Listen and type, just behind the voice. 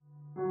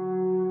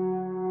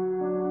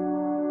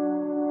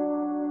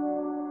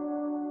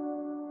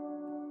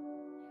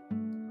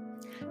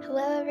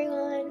Hello,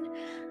 everyone.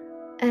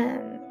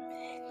 Um,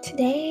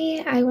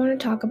 Today I want to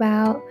talk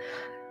about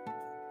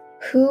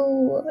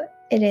who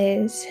it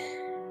is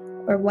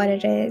or what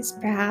it is,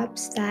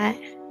 perhaps, that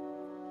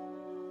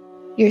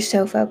you're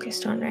so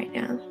focused on right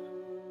now.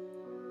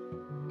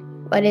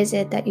 What is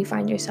it that you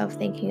find yourself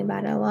thinking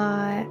about a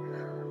lot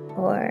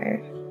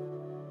or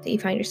that you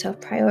find yourself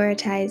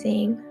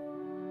prioritizing?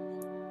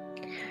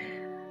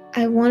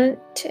 I want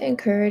to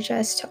encourage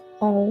us to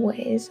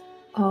always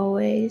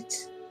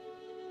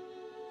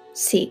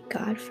seek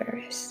God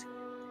first.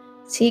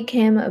 Seek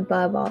Him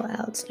above all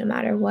else, no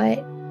matter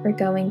what we're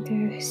going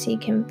through.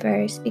 Seek Him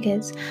first,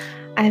 because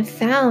I've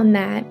found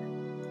that,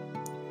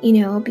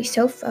 I'll be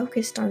so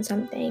focused on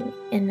something,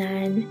 and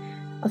then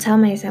I'll tell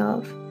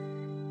myself,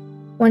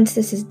 once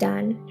this is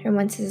done, or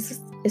once this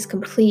is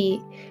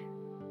complete,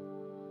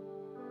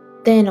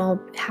 then I'll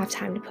have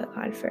time to put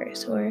God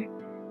first, or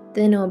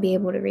then I'll be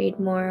able to read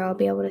more, I'll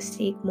be able to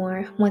seek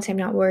more, once I'm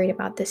not worried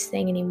about this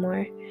thing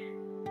anymore.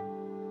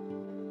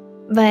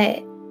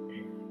 But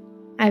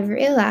I've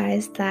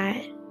realized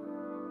that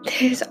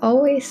there's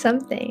always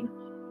something.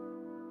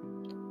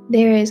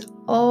 There is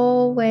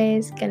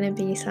always going to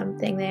be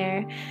something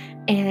there,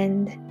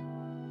 and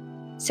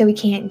so we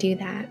can't do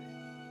that.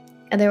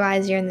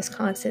 Otherwise, you're in this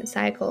constant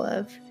cycle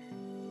of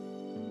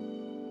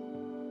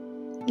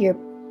you're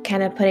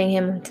kind of putting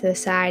him to the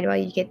side while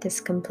you get this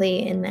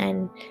complete, and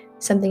then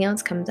something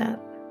else comes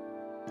up,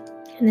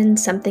 and then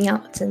something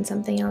else and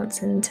something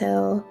else,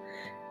 until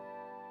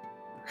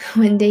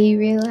one day you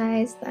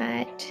realize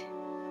that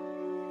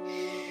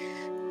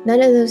none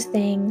of those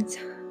things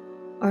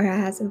are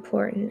as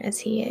important as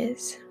he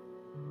is.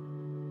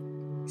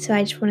 So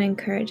I just want to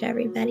encourage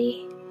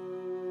everybody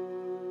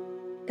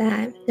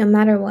that no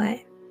matter what,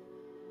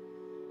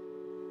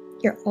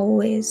 you're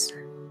always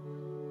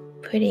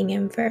putting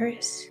him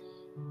first.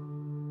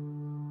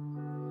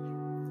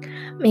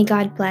 May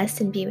God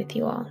bless and be with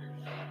you all.